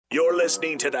You're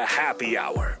listening to The Happy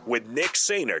Hour with Nick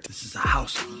Sainert. This is a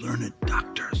house of learned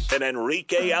doctors. And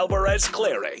Enrique Alvarez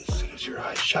Clary. As soon as your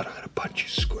eyes shut, I'm going to punch you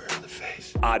square in the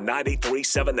face. On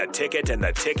 93.7 The Ticket and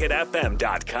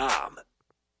theticketfm.com.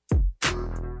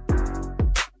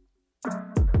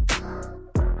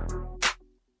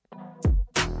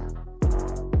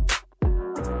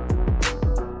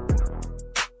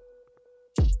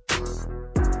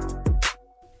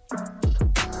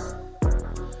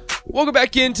 Welcome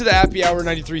back into the Happy Hour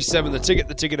 93.7 The Ticket,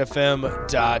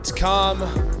 theticketfm.com.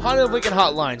 Honda of Lincoln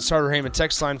Hotline, Starter Heyman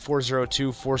text line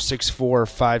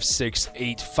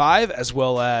 402-464-5685, as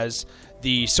well as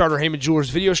the Starter Heyman Jewelers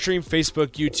video stream,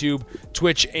 Facebook, YouTube,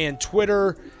 Twitch, and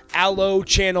Twitter. Allo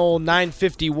channel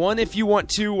 951 if you want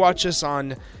to watch us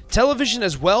on television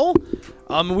as well.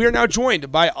 We are now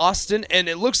joined by Austin, and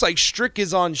it looks like Strick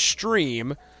is on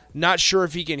stream. Not sure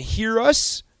if he can hear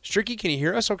us. Stricky, can you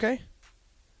hear us okay?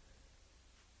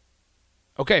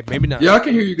 Okay, maybe not. Yeah, I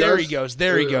can hear you guys.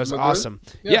 There he goes. Awesome.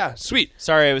 Yeah, sweet.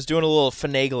 Sorry, I was doing a little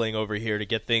finagling over here to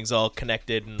get things all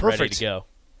connected and ready to go.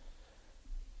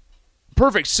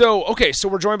 Perfect. So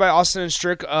we're joined by Austin and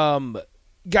Strick.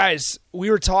 Guys,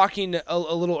 we were talking a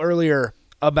little earlier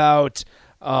about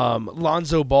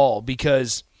Lonzo Ball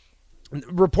because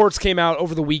reports came out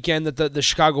over the weekend that the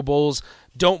Chicago Bulls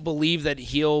don't believe that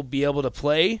he'll be able to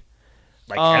play.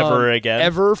 Ever again?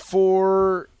 Ever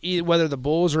for whether the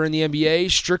Bulls are in the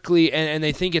NBA, strictly, and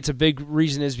they think it's a big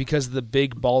reason is because of the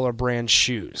big baller brand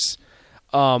shoes.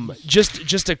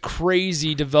 Just a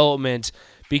crazy development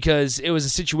because it was a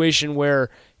situation where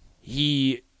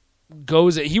he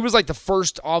was like the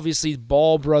first, obviously,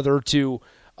 Ball brother to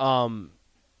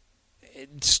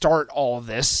start all of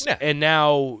this, and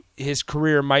now his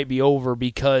career might be over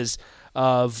because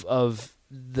of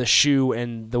the shoe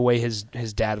and the way his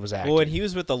dad was acting. Well, when he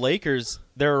was with the Lakers,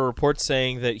 there were reports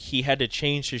saying that he had to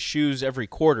change his shoes every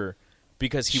quarter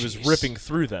because he was ripping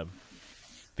through them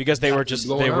because they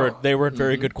weren't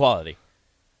very good quality.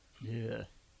 Yeah,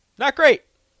 not great.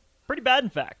 Pretty bad, in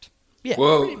fact. Yeah,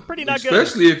 well, pretty not good.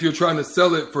 Especially if you're trying to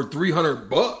sell it for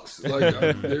 $300.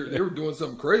 Like they were doing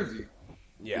something crazy.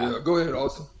 Yeah, go ahead,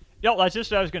 Austin. Yeah, that's just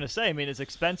what I was going to say. I mean, as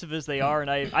expensive as they are, and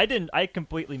I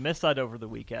completely missed that over the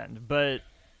weekend, but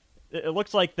it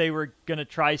looks like they were going to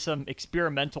try some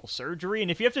experimental surgery,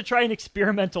 and if you have to try an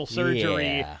experimental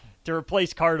surgery to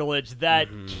replace cartilage, that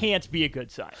can't be a good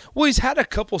sign. Well, he's had a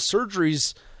couple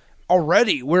surgeries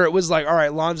already where it was like, all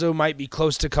right, Lonzo might be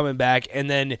close to coming back, and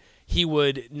then he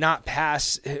would not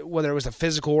pass, whether it was a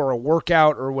physical or a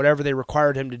workout or whatever they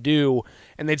required him to do,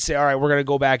 and they'd say, all right, we're going to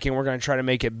go back in, we're going to try to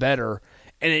make it better.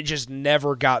 And it just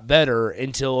never got better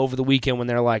until over the weekend when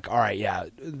they're like, all right, yeah,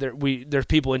 there's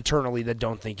people internally that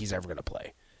don't think he's ever going to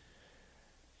play.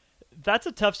 That's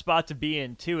a tough spot to be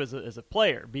in, too, as a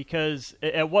player, because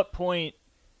at what point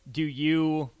do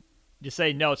you just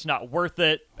say, no, it's not worth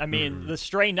it? I mean, the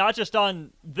strain, not just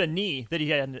on the knee that he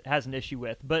has an issue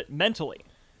with, but mentally.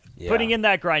 Yeah. Putting in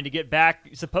that grind to get back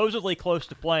supposedly close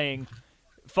to playing,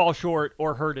 fall short,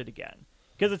 or hurt it again.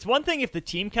 Because it's one thing if the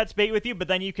team cuts bait with you, but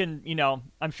then you can,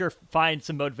 I'm sure find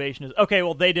some motivation. As okay,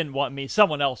 well, they didn't want me.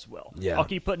 Someone else will. Yeah. I'll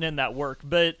keep putting in that work.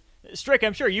 But, Strick,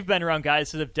 I'm sure you've been around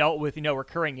guys that have dealt with,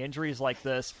 recurring injuries like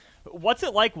this. What's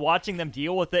it like watching them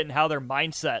deal with it and how their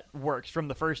mindset works from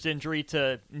the first injury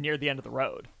to near the end of the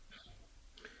road?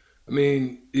 I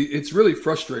mean, it's really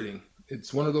frustrating.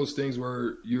 It's one of those things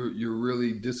where you're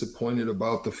really disappointed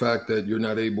about the fact that you're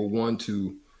not able, one,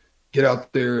 to get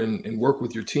out there and work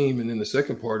with your team. And then the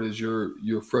second part is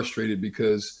you're frustrated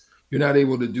because you're not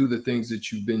able to do the things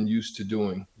that you've been used to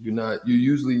doing. You're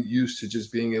usually used to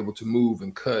just being able to move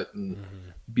and cut and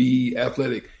be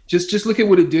athletic. Just look at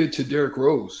what it did to Derrick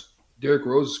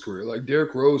Rose's career. Like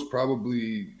Derrick Rose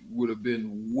probably would have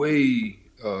been way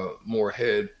more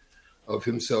ahead of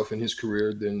himself in his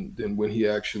career than when he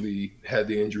actually had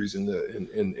the injuries and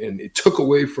it took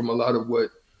away from a lot of what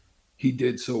he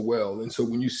did so well. And so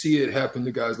when you see it happen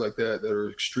to guys like that are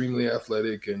extremely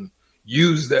athletic and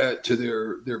use that to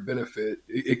their benefit,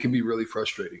 it can be really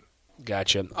frustrating.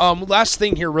 Gotcha. Last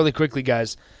thing here really quickly,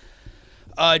 guys.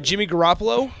 Jimmy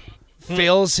Garoppolo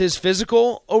fails his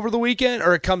physical over the weekend,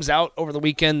 or it comes out over the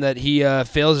weekend that he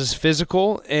fails his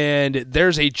physical, and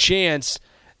there's a chance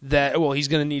that, he's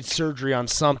going to need surgery on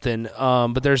something,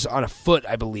 but there's on a foot,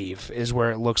 I believe, is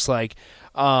where it looks like.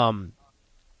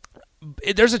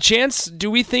 There's a chance. Do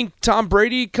we think Tom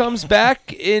Brady comes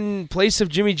back in place of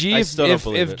Jimmy G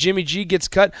if Jimmy G gets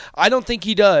cut? I don't think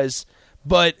he does,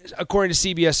 but according to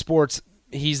CBS Sports,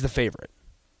 he's the favorite.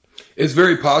 It's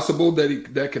very possible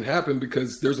that that can happen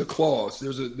because there's a clause.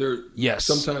 Yes.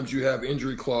 Sometimes you have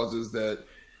injury clauses that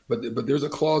but there's a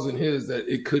clause in his that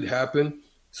it could happen.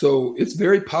 So it's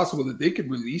very possible that they could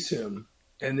release him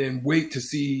and then wait to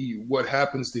see what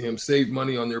happens to him, save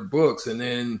money on their books, and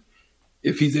then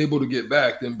if he's able to get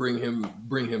back, then bring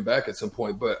him back at some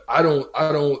point. But I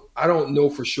don't know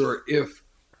for sure if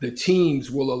the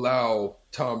teams will allow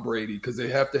Tom Brady, because they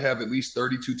have to have at least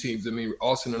 32 teams. I mean,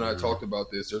 Austin and I talked about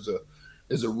this.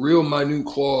 There's a real minute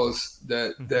clause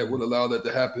that would allow that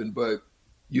to happen, but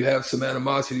you have some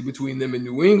animosity between them in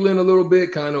New England a little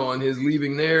bit, kind of on his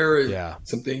leaving there. And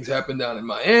some things happened down in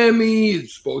Miami.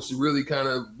 It's supposed to really kind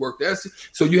of work that.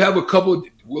 So you have a couple.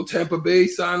 Will Tampa Bay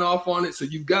sign off on it? So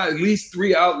you've got at least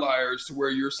 3 outliers to where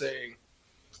you're saying,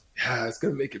 it's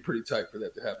going to make it pretty tight for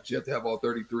that to happen. You have to have all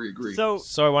 33 agree. So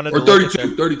I wanted or to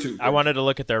 32, 32. I wanted to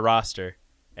look at their roster,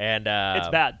 and it's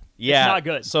bad. Yeah, it's not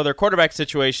good. So their quarterback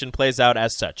situation plays out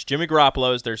as such. Jimmy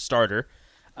Garoppolo is their starter.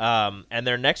 And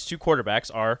their next 2 quarterbacks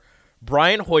are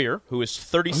Brian Hoyer, who is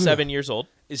 37 years old.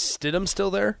 Is Stidham still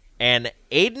there? And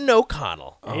Aiden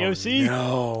O'Connell. AOC?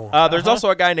 No. There's also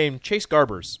a guy named Chase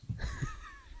Garbers.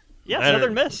 Yeah,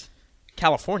 Southern Miss.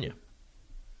 California.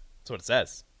 That's what it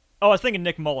says. Oh, I was thinking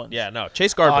Nick Mullins. Yeah, no,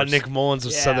 Chase Garbers. Nick Mullins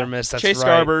of Southern Miss. That's Chase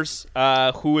right. Garbers,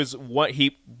 who is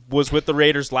he was with the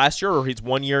Raiders last year, or he's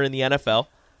 1 year in the NFL.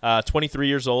 23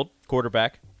 years old,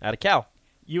 quarterback out of Cal.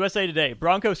 USA Today.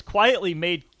 Broncos quietly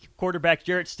made quarterback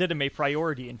Jarrett Stidham a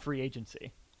priority in free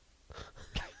agency.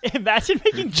 Imagine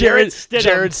making Jarrett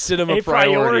Stidham a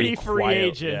priority free quietly.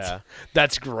 agent. Yeah.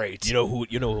 That's great. You know who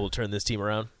will turn this team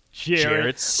around?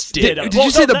 Jarrett Stidham. Did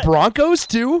you say the Broncos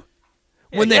too?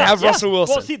 When they have Russell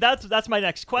Wilson. Well, see, that's my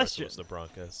next question. The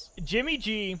Broncos. Jimmy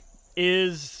G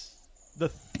is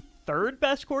the 3rd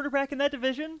best quarterback in that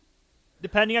division,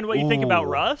 depending on what you think about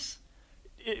Russ.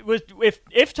 It was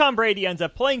if Tom Brady ends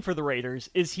up playing for the Raiders,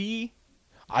 is he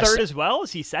 3rd as well?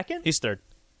 Is he 2nd? He's 3rd.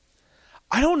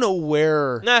 I don't know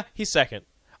where. Nah, he's 2nd.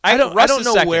 I don't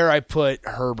know second. where I put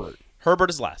Herbert.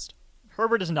 Herbert is last.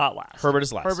 Herbert is not last. Herbert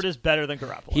is last. Herbert is better than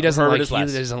Garoppolo. He doesn't Herbert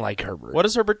like Herbert. What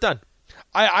has Herbert done?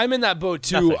 I'm in that boat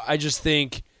too. Nothing. I just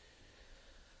think.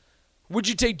 Would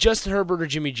you take Justin Herbert or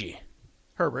Jimmy G?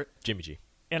 Herbert. Jimmy G.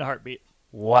 In a heartbeat.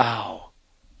 Wow.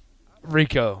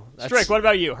 Rico. Strick, what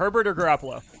about you? Herbert or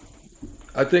Garoppolo?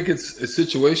 I think it's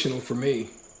situational for me.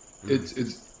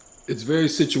 It's very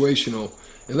situational.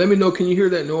 And let me know, can you hear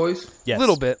that noise? Yes. A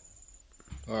little bit.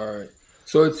 All right.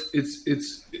 So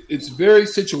it's very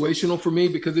situational for me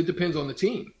because it depends on the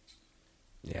team.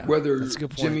 Yeah. Whether that's a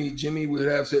good point. Jimmy would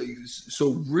have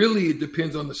so really it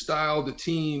depends on the style, the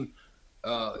team.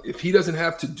 If he doesn't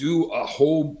have to do a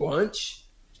whole bunch,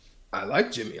 I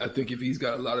like Jimmy. I think if he's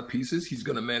got a lot of pieces, he's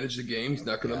going to manage the game. He's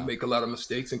not going to make a lot of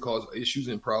mistakes and cause issues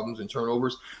and problems and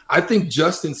turnovers. I think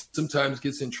Justin sometimes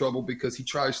gets in trouble because he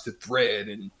tries to thread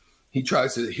and he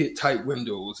tries to hit tight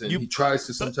windows and he tries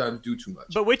to sometimes do too much.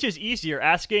 But which is easier,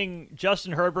 asking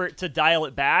Justin Herbert to dial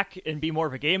it back and be more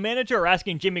of a game manager, or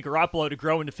asking Jimmy Garoppolo to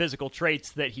grow into physical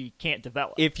traits that he can't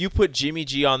develop? If you put Jimmy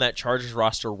G on that Chargers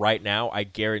roster right now, I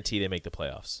guarantee they make the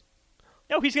playoffs.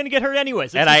 No, he's going to get hurt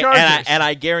anyways. It's and the Chargers.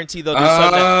 I guarantee they'll do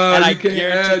something.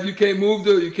 And you can't move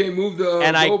the.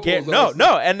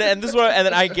 And this is what. And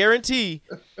then I guarantee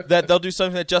that they'll do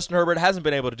something that Justin Herbert hasn't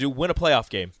been able to do: win a playoff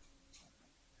game.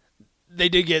 They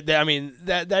did get that. I mean,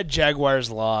 that Jaguars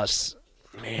loss,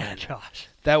 man. Gosh,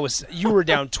 that was, you were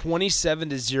down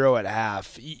 27-0 at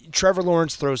half. Trevor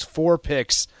Lawrence throws 4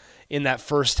 picks in that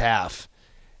first half,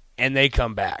 and they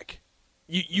come back.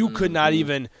 You could not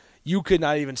even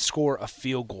score a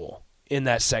field goal in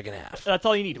that second half. That's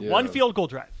all you need. One field goal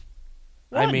drive.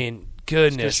 One. I mean,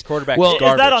 goodness. Quarterback is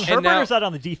that on Herbert or is that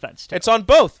on the defense? It's on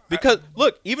both. Because,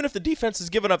 look, even if the defense is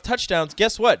giving up touchdowns,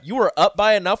 guess what? You were up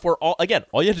by enough where, all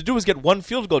you had to do was get one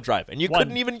field goal drive, and you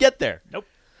couldn't even get there. Nope.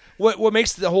 What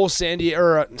makes the whole Los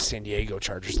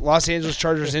Angeles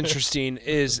Chargers interesting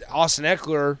is Austin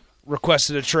Eckler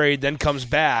requested a trade, then comes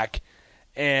back,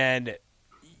 and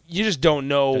you just don't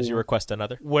know. Does he request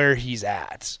another? Where he's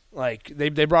at. Like, they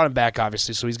brought him back,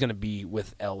 obviously, so he's going to be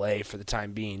with L.A. for the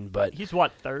time being. But he's,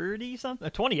 30-something?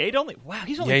 28 only? Wow,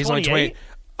 he's only 28? Yeah, he's only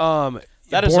 28.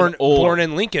 That is born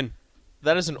in Lincoln.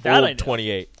 That is an old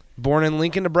 28. Born in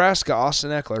Lincoln, Nebraska, Austin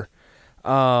Eckler.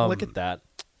 Look at that.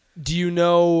 Do you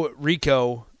know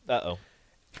Rico? Uh-oh.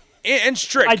 And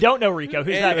Strick. I don't know Rico.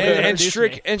 Who's that? And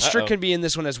Strick can be in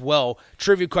this one as well.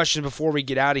 Trivia question before we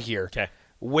get out of here. Okay.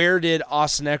 Where did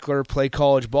Austin Eckler play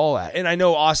college ball at? And I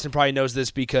know Austin probably knows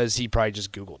this because he probably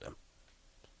just Googled him.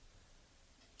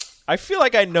 I feel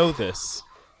like I know this.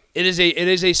 It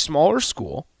is a smaller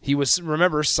school. He was,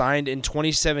 remember, signed in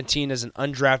 2017 as an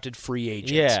undrafted free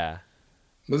agent. Yeah.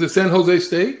 Was it San Jose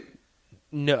State?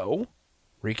 No.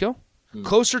 Rico?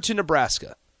 Closer to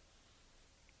Nebraska.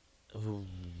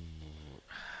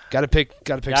 Got to pick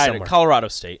somewhere. Colorado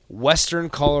State. Western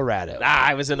Colorado.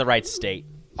 I was in the right state.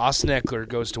 Austin Eckler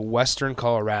goes to Western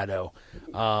Colorado.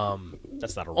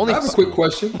 That's not a I have a quick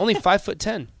question. Only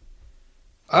 5'10".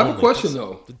 I have a question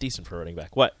though. Decent for running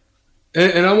back. What?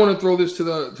 And I want to throw this to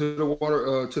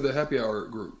the happy hour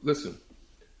group. Listen,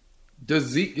 does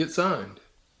Zeke get signed?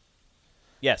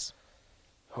 Yes.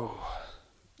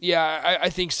 Yeah, I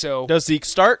think so. Does Zeke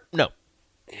start? No.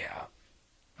 Yeah.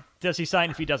 Does he sign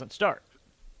if he doesn't start?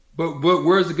 But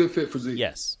where's a good fit for Zeke?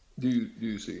 Yes. Do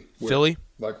you see where? Philly?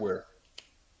 Like where?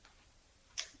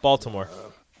 Baltimore.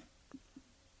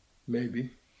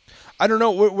 Maybe. I don't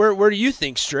know. Where do you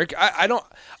think, Strick? I don't.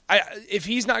 If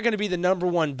he's not going to be the number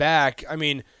one back, I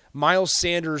mean, Miles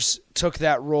Sanders took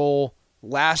that role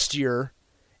last year,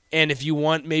 and if you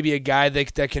want maybe a guy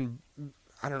that can,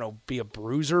 I don't know, be a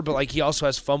bruiser, but like he also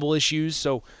has fumble issues.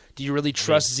 So do you really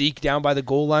trust Zeke down by the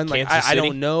goal line? Like I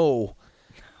don't know.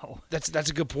 That's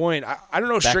a good point. I don't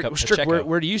know, Strick.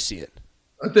 Where do you see it?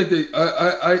 I think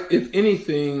if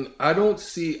anything, I don't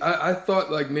see. I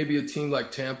thought like maybe a team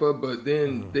like Tampa, but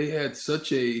then they had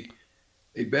such a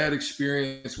bad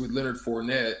experience with Leonard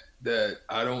Fournette that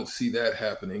I don't see that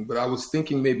happening. But I was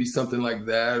thinking maybe something like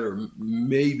that, or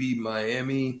maybe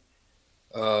Miami.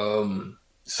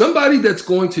 Somebody that's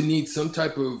going to need some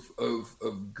type of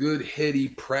good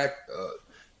heady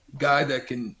guy that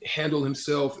can handle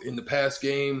himself in the pass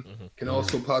game, can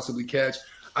also possibly catch.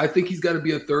 I think he's got to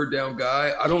be a third down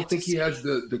guy. I don't think he has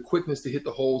the quickness to hit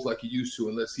the holes like he used to,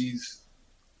 unless he's,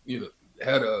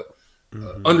 had a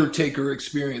Undertaker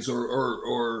experience or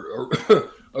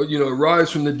a rise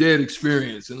from the dead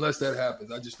experience. Unless that happens,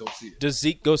 I just don't see it. Does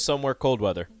Zeke go somewhere cold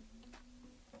weather,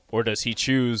 or does he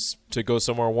choose to go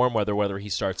somewhere warm weather, whether he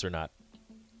starts or not?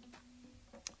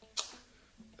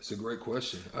 That's a great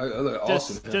question. I let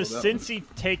Austin handle does that Cincy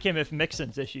take him if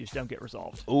Mixon's issues don't get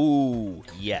resolved? Ooh,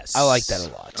 yes. I like that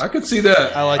a lot. I could see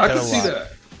that. I like that a could see lot.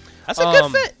 that. That's a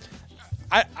good fit.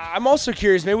 I'm also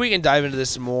curious. Maybe we can dive into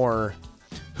this more.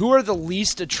 Who are the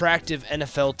least attractive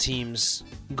NFL teams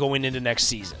going into next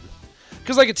season?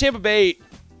 Because like a Tampa Bay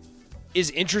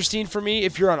is interesting for me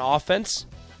if you're on offense.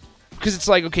 Because it's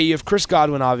like, okay, you have Chris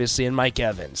Godwin, obviously, and Mike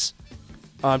Evans.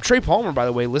 Trey Palmer, by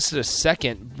the way, listed as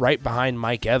second right behind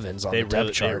Mike Evans on the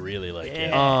depth chart. They really like him.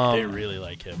 They really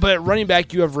like him. But at running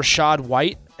back, you have Rashad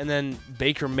White and then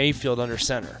Baker Mayfield under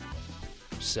center.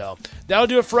 So that'll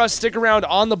do it for us. Stick around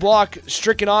on the block.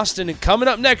 Strick and Austin. And coming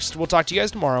up next, we'll talk to you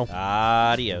guys tomorrow.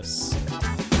 Adios.